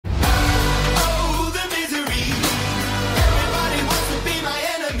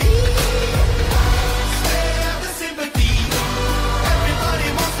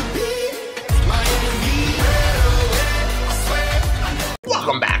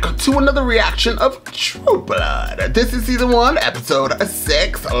back to another reaction of True Blood. This is season 1, episode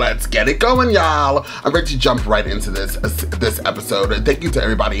 6. Let's get it going, y'all. I'm ready to jump right into this episode. Thank you to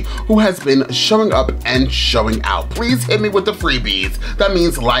everybody who has been showing up and showing out. Please hit me with the freebies. That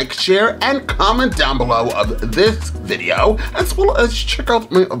means like, share, and comment down below of this video, as well as check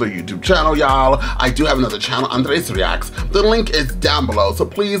out my other YouTube channel, y'all. I do have another channel, Andres Reacts. The link is down below, so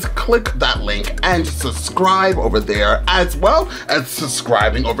please click that link and subscribe over there, as well as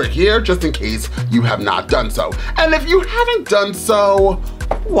subscribing over here, just in case you have not done so. And if you haven't done so,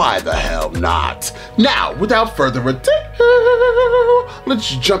 why the hell not? Now, without further ado,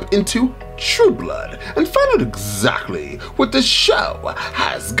 let's jump into True Blood and find out exactly what the show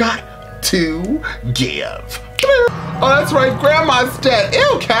has got to give. Oh, that's right, Grandma's dead.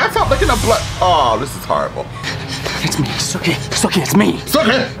 Ew, cat, stop licking the blood. Oh, this is horrible. It's me, Sookie. Sookie, it's me.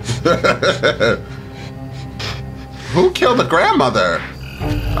 Sookie! Who killed the grandmother?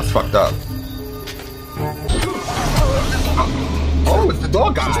 That's fucked up. Oh, it's the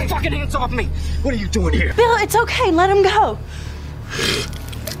dog guy. Get your fucking hands off me! What are you doing here? Bill, it's okay. Let him go.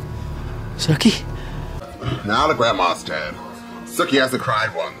 Sookie? Now the grandma's dead. Sookie hasn't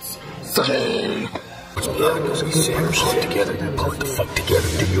cried once. Sookie! Get yourself together and pull it the fuck together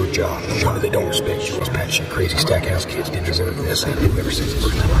and do your job. No wonder they don't respect you. Those patchy, crazy stackhouse kids didn't deserve this. I've been ever since the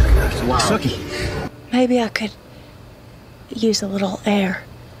first time I recognized you. Wow. Sookie! Maybe I could use a little air.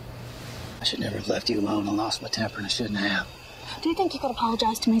 I should never have left you alone. I lost my temper and I shouldn't have. Do you think you could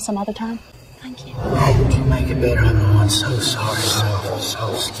apologize to me some other time? Thank you. How would you make it better? I'm so sorry.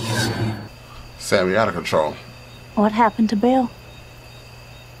 So excuse me. Sammy, out of control. What happened to Bill?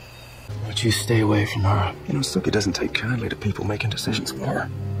 Would you stay away from her? You know, Sookie doesn't take kindly to people making decisions for her.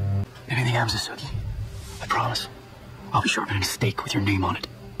 If anything happens to Sookie, I promise, I'll be sharpening a steak with your name on it.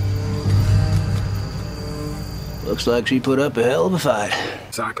 Looks like she put up a hell of a fight.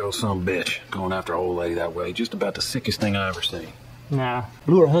 Psycho some bitch, going after a old lady that way. Just about the sickest thing I ever seen. Nah,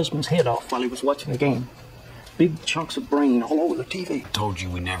 blew her husband's head off while he was watching the game. Big chunks of brain all over the TV. Told you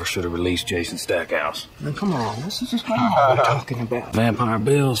we never should have released Jason Stackhouse. Now, come on, this is just what we're talking about. Vampire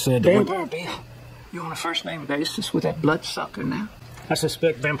Bill said that Vampire Bill? You on a first-name basis with that bloodsucker now? I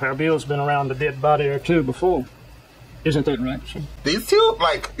suspect Vampire Bill's been around a dead body or two before. Isn't that right? These two,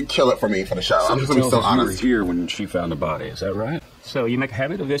 like, kill it for me for the show. I'm just gonna be so you were honest. here when she found the body, is that right? So you make a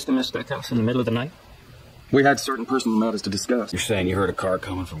habit of visiting Miss Stackhouse in the middle of the night? We had certain personal matters to discuss. You're saying you heard a car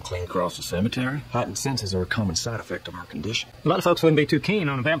coming from clean across the cemetery? Heightened senses are a common side effect of our condition. A lot of folks wouldn't be too keen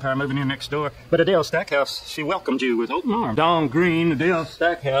on a vampire moving in next door, but Adele Stackhouse, she welcomed you with open arms. Don Green, Adele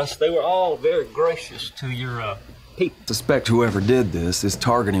Stackhouse, they were all very gracious to your, people. Suspect whoever did this is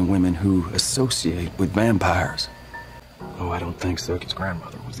targeting women who associate with vampires. Oh, I don't think Sookie's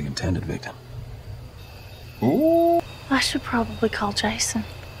grandmother was the intended victim. Ooh. I should probably call Jason.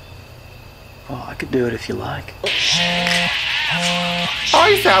 Oh, I could do it if you like. Oh, I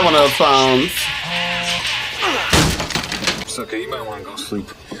used to have one of those phones. Sookie, you might want to go sleep.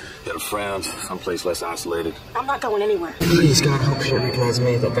 Get a friend, someplace less isolated. I'm not going anywhere. Please, God, hope she recognized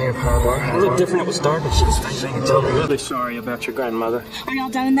me at the vampire bar. It looked different, it was dark, but she was facing and told me really sorry about your grandmother. Are y'all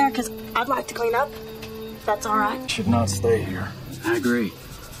done in there? Because I'd like to clean up. If that's all right. Should not stay here. I agree.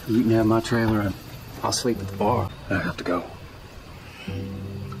 You can have my trailer and I'll sleep at the bar. I have to go.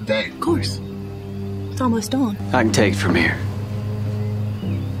 Dang. Of course. It's almost dawn. I can take it from here.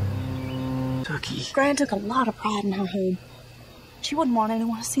 Sookie. Gran took a lot of pride in her home. She wouldn't want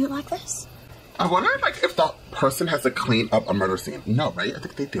anyone to see it like this. I wonder, like, if the person has to clean up a murder scene. No, right? I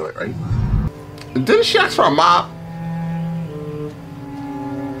think they do it, right? Didn't she ask for a mop?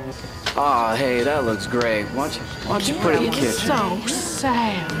 Aw, hey, that looks great. Why don't you put it in the kitchen? So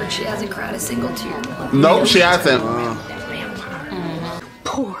sad. But she hasn't cried a single tear. Nope, she hasn't.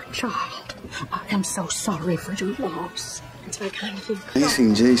 Poor child. I am so sorry for your loss. It's very kind of you. I ain't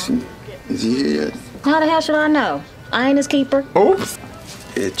seen Jason. Is he here yet? How the hell should I know? I ain't his keeper. Oops.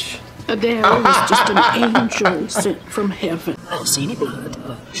 Bitch. Adele was just an angel sent from heaven. I don't see any blood.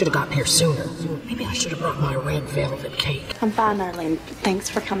 Should have gotten here sooner. Maybe I should have brought my red velvet cake. I'm fine, Arlene. Thanks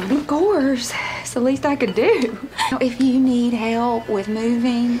for coming. Of course. It's the least I could do. If you need help with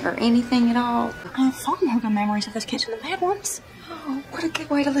moving or anything at all. I have fond and good memories of this kitchen, the bad ones. Oh, what a good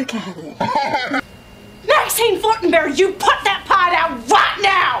way to look at it. Maxine Fortenberry, you put that pie down right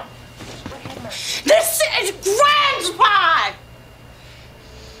now! This is Gran's pie!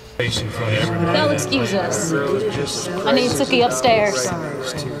 They'll excuse us. I need Sookie upstairs.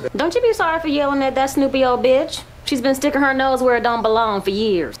 Don't you be sorry for yelling at that snoopy old bitch. She's been sticking her nose where it don't belong for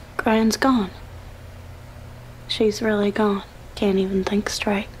years. Gran's gone. She's really gone. Can't even think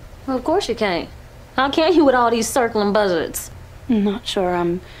straight. Well, of course you can't. How can you with all these circling buzzards? I'm not sure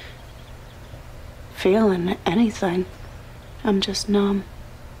I'm feeling anything. I'm just numb.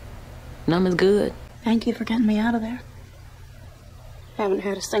 Numb is good. Thank you for getting me out of there. Haven't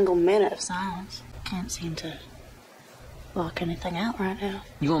had a single minute of silence. Can't seem to block anything out right now.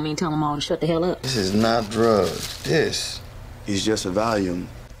 You want me to tell them all to shut the hell up? This is not drugs. This is just a Valium.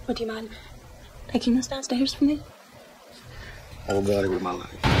 Would you mind taking this downstairs for me? I will guard it with my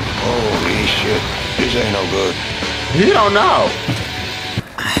life. Holy shit. This ain't no good. You don't know.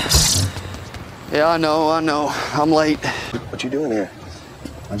 Yeah, I know. I'm late. What you doing here?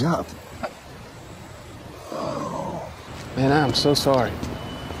 My job. Man, I'm so sorry.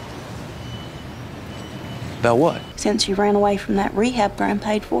 About what? Since you ran away from that rehab Gram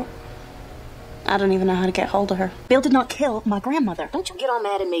paid for, I don't even know how to get hold of her. Bill did not kill my grandmother. Don't you get all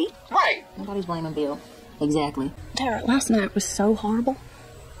mad at me. Right. Nobody's blaming Bill. Exactly. Tara, last night was so horrible.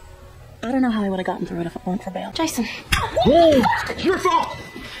 I don't know how I would have gotten through it if it weren't for Bill. Jason. Whoa! Your fault!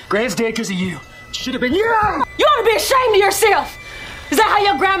 Gran's dead because of you. Should have been you! You ought to be ashamed of yourself! Is that how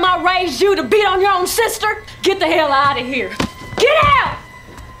your grandma raised you, to beat on your own sister? Get the hell out of here. Get out!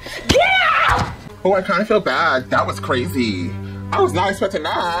 Get out! Oh, I kind of feel bad. That was crazy. I was not expecting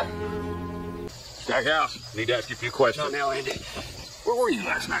that. Stackhouse, need to ask you a few questions. Now, Andy, where were you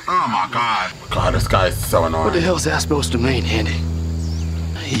last night? Oh my God. God, this guy is so annoying. What the hell's that supposed to mean, Andy?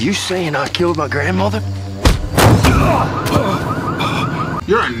 You saying I killed my grandmother?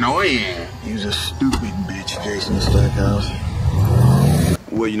 You're annoying. You's a stupid bitch, Jason Stackhouse.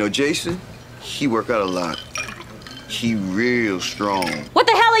 Well, you know, Jason, he work out a lot. He real strong. What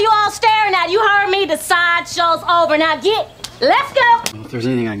the hell are you all staring at? You heard me. The sideshow's over. Now let's go. Well, if there's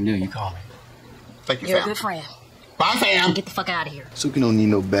anything I can do, you call me. Thank you, You're Sam. a good friend. Bye, Sam. Get the fuck out of here. Sookie don't need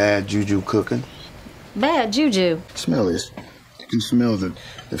no bad juju cooking. Bad juju. Smell this. You can smell the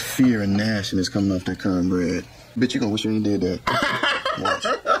fear and nastiness coming off that cornbread. Bitch, you gonna wish you ain't did that. Watch.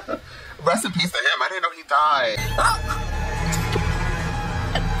 Rest in peace to him. I didn't know he died.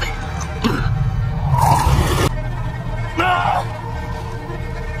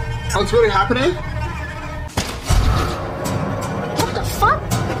 What's really happening? What the fuck?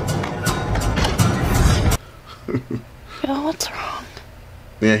 Bill, what's wrong?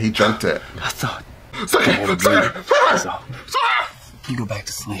 Yeah, he dreamt it. I thought. You go back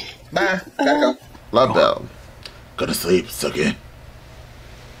to sleep. Bye. Gotta go. Love Bill. Go to sleep, Sookie.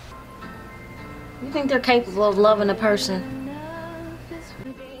 You think they're capable of loving a person?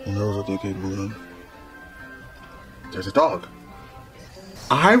 Who knows what they're capable of? There's a dog.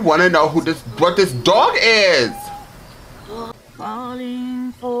 I want to know what this dog is.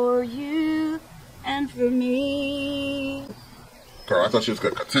 Falling for you and for me. Girl, I thought she was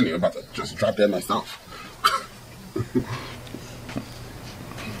going to continue. I'm about to just drop dead myself.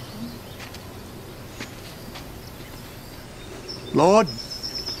 Lord,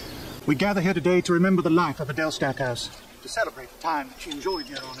 we gather here today to remember the life of Adele Stackhouse, to celebrate the time that she enjoyed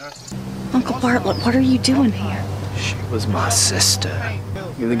here on Earth. Uncle Bartlett, what are you doing here? She was my sister.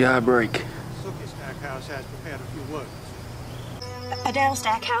 Give the guy a break. Sookie Stackhouse has prepared a few words. Adele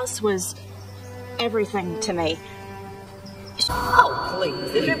Stackhouse was everything to me. Oh,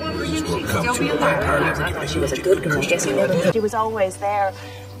 please. If it weren't for you, she'd still be alive. I thought she was a good girl. Guess you never. She was always there.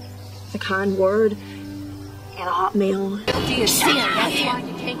 The kind word and a hot meal. Do you see it? That's why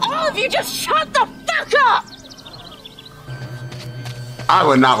you can't. All of you just shut the fuck up! I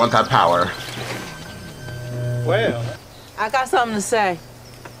would not want that power. Well, I got something to say.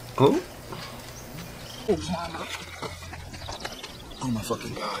 Who? Oh my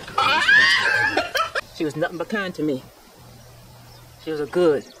fucking God. She was nothing but kind to me. She was a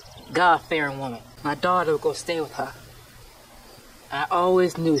good, God-fearing woman. My daughter would go stay with her. I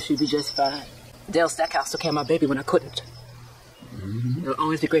always knew she'd be just fine. Adele Stackhouse took care of my baby when I couldn't. You'll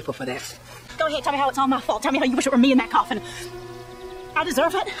always be grateful for that. Go ahead, tell me how it's all my fault. Tell me how you wish it were me in that coffin. I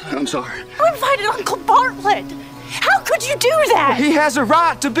deserve it. I'm sorry. You invited Uncle Bartlett. How could you do that? He has a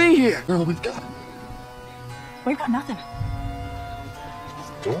right to be here. Girl, we've got We've got nothing.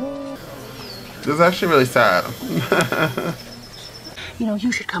 This is actually really sad. You know,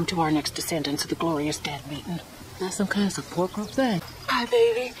 you should come to our next Descendants of the Glorious Dead meeting. That's some kind of support group thing. Hi,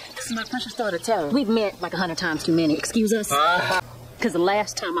 baby. This is my precious daughter, Tara. We've met like 100 times too many. Excuse us? Because the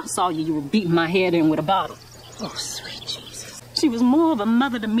last time I saw you, you were beating my head in with a bottle. Oh, sweet Jesus. She was more of a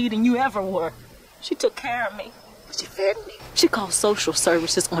mother to me than you ever were. She took care of me. She fed me. She called social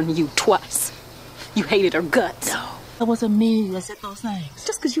services on you twice. You hated her guts. No, it wasn't me that said those things.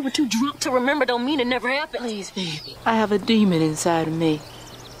 Just because you were too drunk to remember don't mean it never happened. Please, baby. I have a demon inside of me.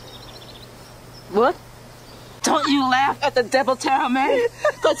 What? Don't you laugh at the devil, Tara Mae,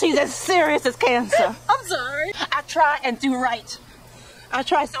 because he's as serious as cancer. I'm sorry. I I try and do right. I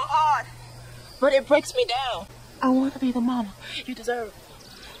try so hard, but it breaks me down. I want to be the mama you deserve.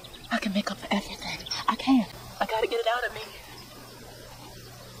 I can make up for everything. I can. I gotta get it out of me.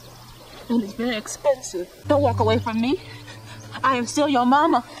 And it's very expensive. Don't walk away from me. I am still your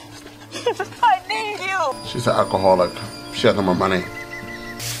mama. I need you. She's an alcoholic. She has no more money.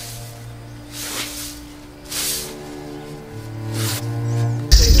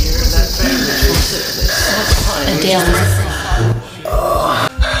 Adele.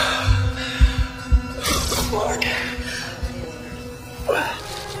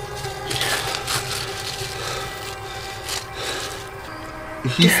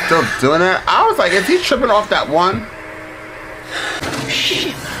 He's still doing it? I was like, is he tripping off that one?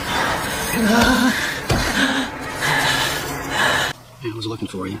 Shit. I was looking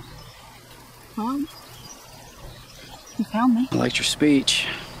for you. Mom? You found me? I liked your speech.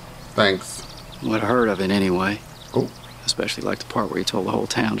 Thanks. What I heard of it anyway. Oh. Especially like the part where you told the whole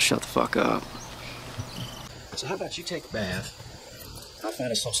town to shut the fuck up. So how about you take a bath? I'll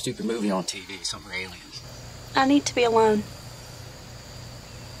find us some stupid movie on TV, some aliens. I need to be alone.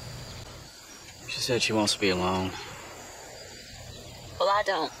 She said she wants to be alone. Well, I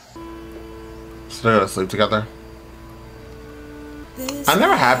don't. So they're gonna sleep together? I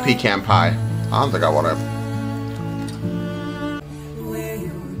never had pecan pie. I don't think I want it.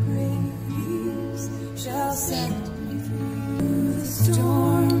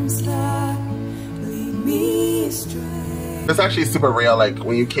 It's actually super real, like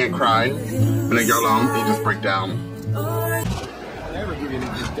when you can't cry and then you're alone, you just break down. Never give you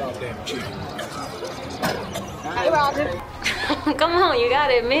this goddamn chicken. Hey, Roger. Come on, you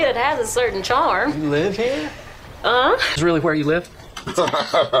gotta admit it has a certain charm. You live here? Huh? Is really where you live?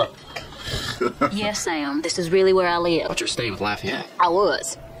 Yes, Sam. This is really where I live. But you're staying with Lafayette. I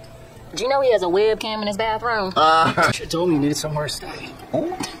was. Did you know he has a webcam in his bathroom? You should have told me you needed somewhere to stay.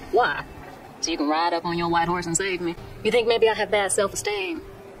 Why? So you can ride up on your white horse and save me? You think maybe I have bad self-esteem?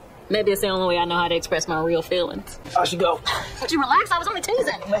 Maybe it's the only way I know how to express my real feelings. I should go. Would you relax? I was only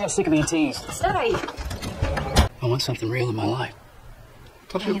teasing. I'm sick of being teased. Stay. I want something real in my life.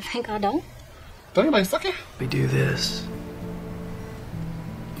 You think I don't? Don't you like Sookie? We do this.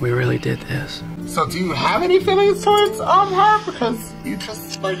 We really did this. So do you have any feelings towards her? Because you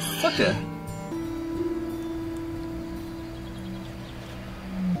just like Sookie.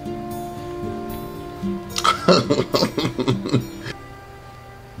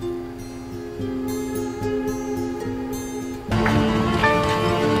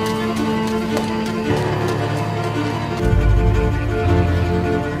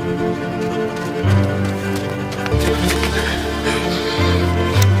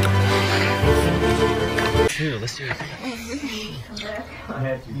 Let's do it. I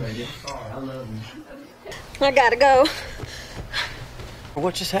had to, baby. Sorry, I love you. I gotta go.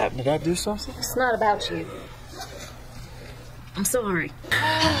 What just happened? Did I do something? It's not about you. I'm sorry.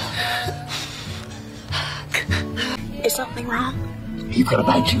 Is something wrong? He's gonna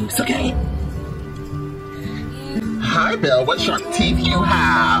bite you, it's okay. Hi, Bill. What sharp teeth you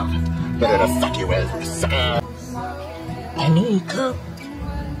have? Better to suck you with. I need to.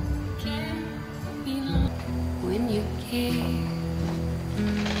 When you care,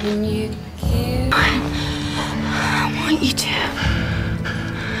 when you care, I want you to.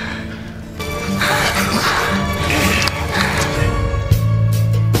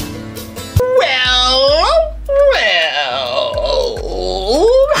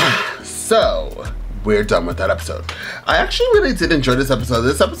 So, we're done with that episode. I actually really did enjoy this episode.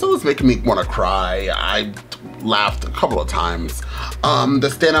 This episode was making me want to cry. I laughed a couple of times. The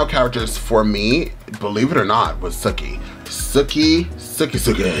standout characters for me, believe it or not, was Sookie. Sookie.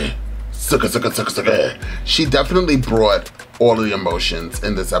 She definitely brought all of the emotions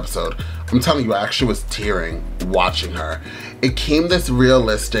in this episode. I'm telling you, I actually was tearing watching her. It came this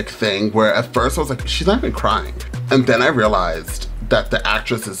realistic thing where at first I was like, she's not even crying. And then I realized that the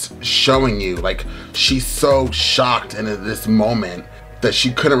actress is showing you, like, she's so shocked in this moment that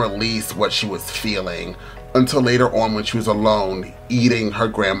she couldn't release what she was feeling until later on when she was alone eating her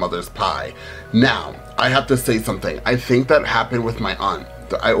grandmother's pie. Now, I have to say something. I think that happened with my aunt.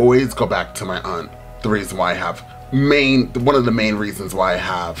 I always go back to my aunt. The reason why I have one of the main reasons why I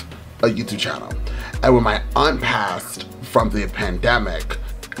have a YouTube channel. And when my aunt passed from the pandemic,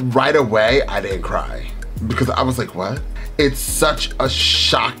 right away I didn't cry because I was like, what? It's such a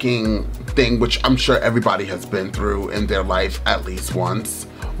shocking thing, which I'm sure everybody has been through in their life at least once,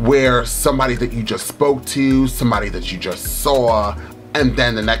 where somebody that you just spoke to, somebody that you just saw, and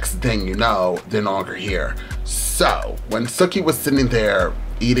then the next thing you know, they're no longer here. So when Sookie was sitting there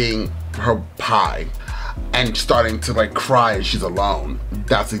eating her pie, and starting to like cry and she's alone.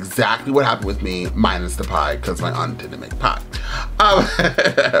 That's exactly what happened with me, minus the pie, because my aunt didn't make pie.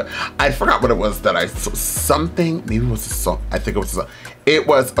 I forgot what it was that I saw. Something, maybe it was a song. I think it was a song. It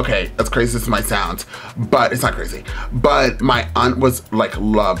was, okay, as crazy as my sound, but it's not crazy. But my aunt was like,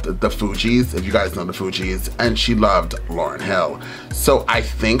 loved the Fugees, if you guys know the Fugees, and she loved Lauryn Hill. So I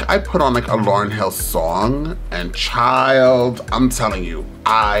think I put on like a Lauryn Hill song, and child, I'm telling you,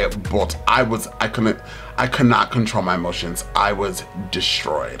 I could not control my emotions. I was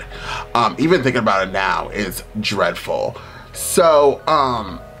destroyed. Even thinking about it now is dreadful. So,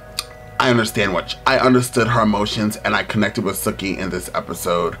 I understood her emotions, and I connected with Sookie in this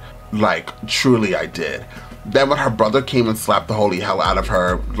episode. Like, truly I did. Then when her brother came and slapped the holy hell out of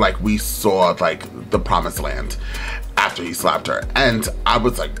her, like, we saw like the promised land after he slapped her. And I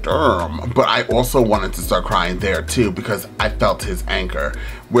was like, damn. But I also wanted to start crying there too, because I felt his anger,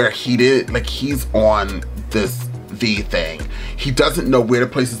 where he did, like, he's on this V thing. He doesn't know where to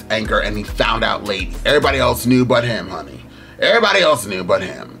place his anger, and he found out late. Everybody else knew but him, honey. Everybody else knew but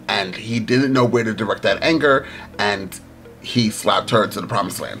him. And he didn't know where to direct that anger, and he slapped her to the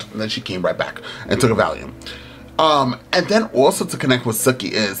promised land. And then she came right back and took a Valium. And then also to connect with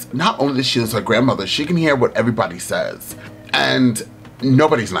Sookie is, not only does she lose her grandmother, she can hear what everybody says. And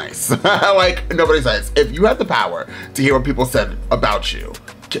nobody's nice. Like, nobody's nice. If you had the power to hear what people said about you,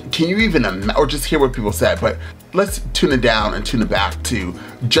 can you even, or just hear what people said, but let's tune it down and tune it back to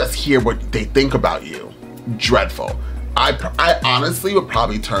just hear what they think about you. Dreadful. I honestly would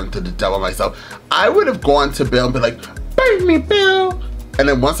probably turn to the devil myself. I would have gone to Bill and be like, bite me, Bill. And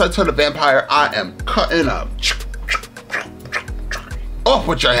then once I turn to vampire, I am cutting up. Off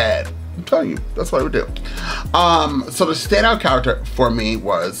with your head. I'm telling you, that's what I would do. So the standout character for me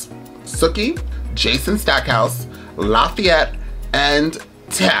was Sookie, Jason Stackhouse, Lafayette, and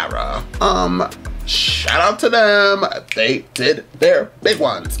Tara. Shout out to them. They did their big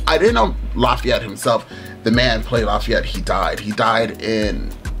ones. I didn't know Lafayette himself. The man played Lafayette, he died. He died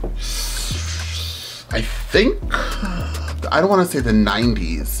in, I think, I don't want to say the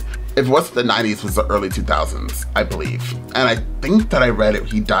 90s. If it wasn't the 90s, it was the early 2000s, I believe. And I think that I read it,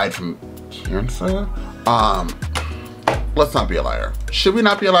 he died from cancer. Let's not be a liar. Should we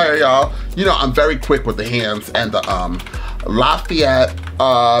not be a liar, y'all? You know, I'm very quick with the hands and the, Lafayette,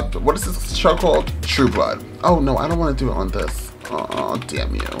 what is this show called? True Blood. Oh no, I don't want to do it on this. Oh,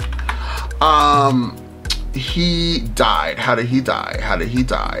 damn you. He died. How did he die? How did he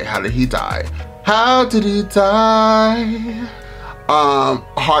die? How did he die? How did he die?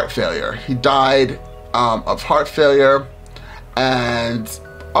 Heart failure. He died of heart failure, and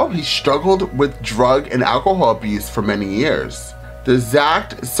oh, he struggled with drug and alcohol abuse for many years. The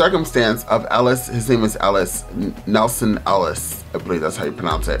exact circumstance of Ellis, his name is Ellis, Nelson Ellis, I believe that's how you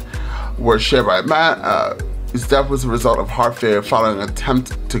pronounce it, were shared by Matt. His death was a result of heart failure following an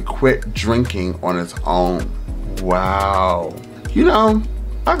attempt to quit drinking on his own. Wow. You know,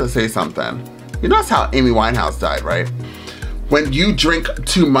 I have to say something. You know that's how Amy Winehouse died, right? When you drink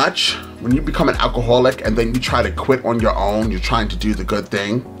too much, when you become an alcoholic and then you try to quit on your own, you're trying to do the good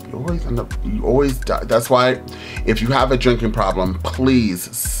thing, you always die. That's why if you have a drinking problem,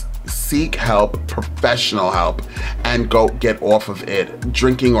 please seek help, professional help, and go get off of it.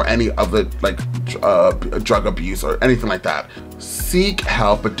 Drinking or any other like drug abuse or anything like that. Seek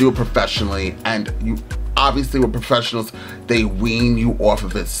help, but do it professionally. And you obviously with professionals, they wean you off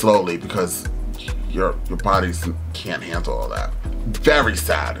of it slowly because your body can't handle all that. Very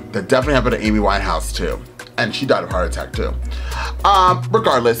sad. That definitely happened to Amy Winehouse too. And she died of a heart attack too.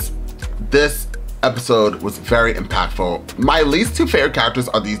 Regardless, this episode was very impactful. My least two favorite characters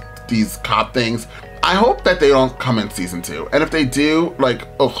are these cop things. I hope that they don't come in season 2. And if they do, like,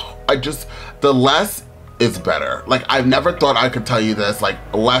 ugh, the less is better. Like, I've never thought I could tell you this, like,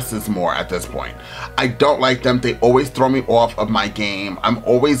 less is more at this point. I don't like them. They always throw me off of my game. I'm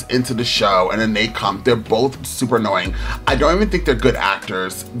always into the show, and then they come. They're both super annoying. I don't even think they're good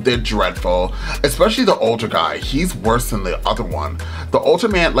actors. They're dreadful. Especially the older guy. He's worse than the other one. The older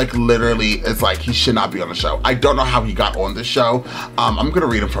man, like, literally is like, he should not be on the show. I don't know how he got on this show. I'm gonna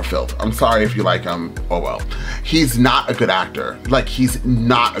read him for filth. I'm sorry if you like him. Oh well. He's not a good actor. Like, he's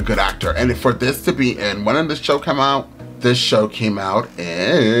not a good actor. And for this to be in, when did this show come out? This show came out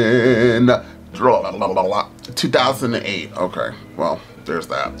in 2008. Okay, well, there's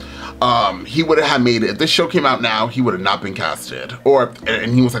that. He would have made it, if this show came out now, he would have not been casted.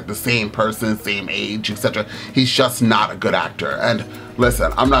 And he was like the same person, same age, etc. He's just not a good actor. And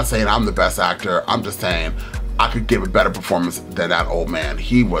listen, I'm not saying I'm the best actor. I'm just saying I could give a better performance than that old man.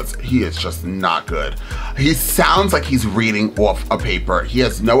 He is just not good. He sounds like he's reading off a paper. He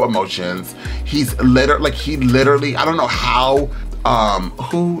has no emotions. He's literally, I don't know how,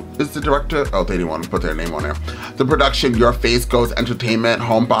 who is the director? Oh, they didn't want to put their name on there. The production, Your Face Goes Entertainment,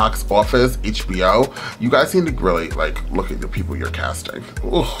 Homebox Office, HBO. You guys need to really like look at the people you're casting.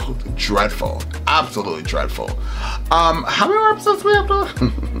 Ooh, dreadful, absolutely dreadful. How many more episodes do we have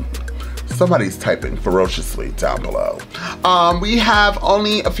to? Somebody's typing ferociously down below. We have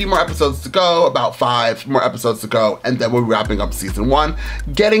only a few more episodes to go, about 5 more episodes to go, and then we're wrapping up season 1,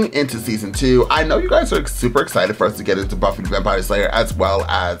 getting into season 2. I know you guys are super excited for us to get into Buffy the Vampire Slayer as well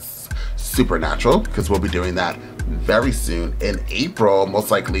as Supernatural, because we'll be doing that very soon in April, most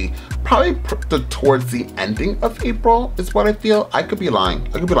likely, probably towards the ending of April is what I feel. I could be lying.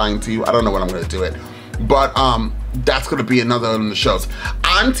 I could be lying to you. I don't know when I'm gonna do it. But that's gonna be another one of the shows.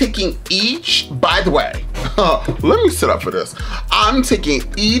 I'm taking each, by the way, let me sit up for this. I'm taking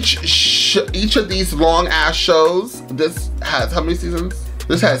each of these long ass shows. This has how many seasons?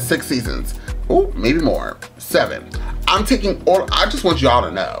 This has 6 seasons. Oh, maybe more, 7. I'm taking all, I just want y'all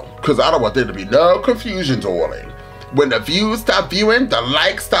to know, because I don't want there to be no confusion, darling. When the views stop viewing, the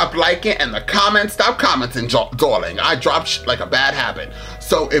likes stop liking, and the comments stop commenting, darling. I drop like a bad habit.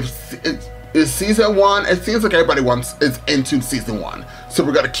 So if it's season 1, it seems like everybody is into season 1. So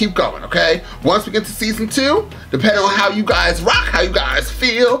we're gonna keep going, okay? Once we get to season 2, depending on how you guys rock, how you guys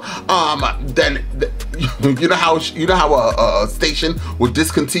feel, then you know how a station will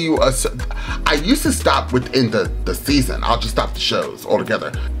discontinue us. I used to stop within the season. I'll just stop the shows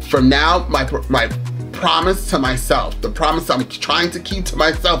altogether. From now, my promise to myself, the promise I'm trying to keep to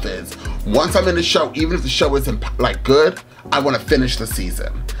myself is, once I'm in the show, even if the show isn't like good, I want to finish the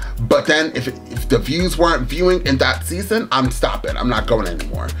season. But then if the views weren't viewing in that season, I'm stopping. I'm not going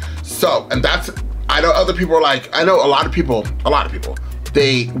anymore. So, and that's, I know other people are like, I know a lot of people,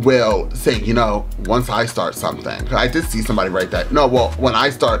 they will say, you know, once I start something, I did see somebody write that. No, well, when I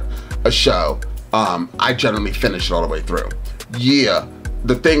start a show, I generally finish it all the way through. Yeah,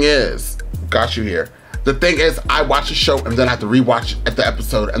 the thing is, got you here. The thing is, I watch a show and then I have to rewatch the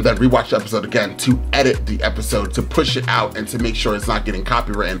episode and then rewatch the episode again to edit the episode, to push it out and to make sure it's not getting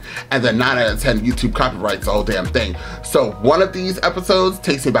copywritten. And then 9 out of 10, YouTube copyrights the whole damn thing. So one of these episodes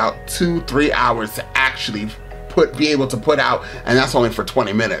takes me about 2-3 hours to actually be able to put out, and that's only for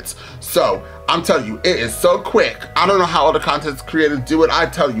 20 minutes. So I'm telling you, it is so quick. I don't know how other content creators do it. I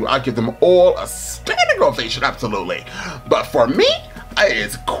tell you, I give them all a standing ovation, absolutely. But for me, it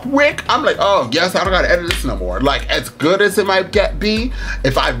is quick. I'm like, oh yes, I don't gotta edit this no more. Like, as good as it might be,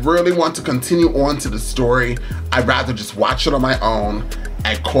 if I really want to continue on to the story, I'd rather just watch it on my own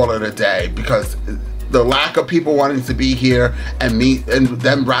and call it a day, because the lack of people wanting to be here and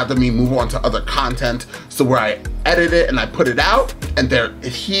them rather me move on to other content. So where I edit it and I put it out and they're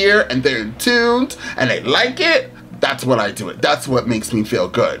here and they're tuned and they like it, that's when I do it. That's what makes me feel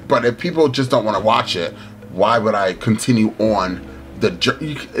good. But if people just don't want to watch it, why would I continue on the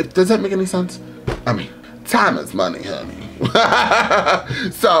journey? Does that make any sense? I mean, time is money, honey.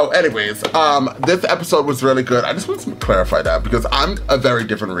 So anyways, this episode was really good. I just want to clarify that because I'm a very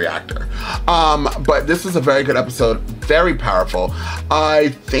different reactor. But this was a very good episode, very powerful. I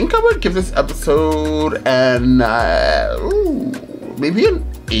think I would give this episode maybe an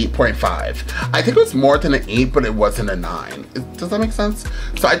 8.5. I think it was more than an 8, but it wasn't a 9. Does that make sense?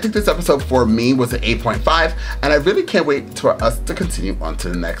 So I think this episode for me was an 8.5, and I really can't wait for us to continue on to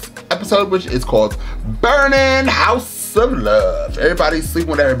the next episode, which is called Burning House of Love. Everybody's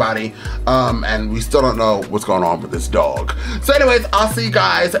sleeping with everybody, and we still don't know what's going on with this dog. So anyways, I'll see you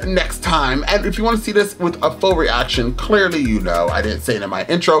guys next time. And if you want to see this with a full reaction, clearly you know I didn't say it in my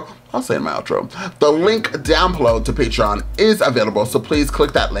intro, I'll say it in my outro. The link down below to Patreon is available, so please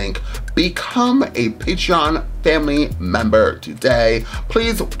click that link. Become a Patreon family member today.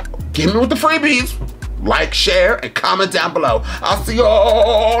 Please get me with the freebies. Like, share, and comment down below. I'll see you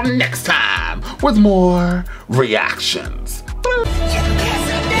all next time with more reactions.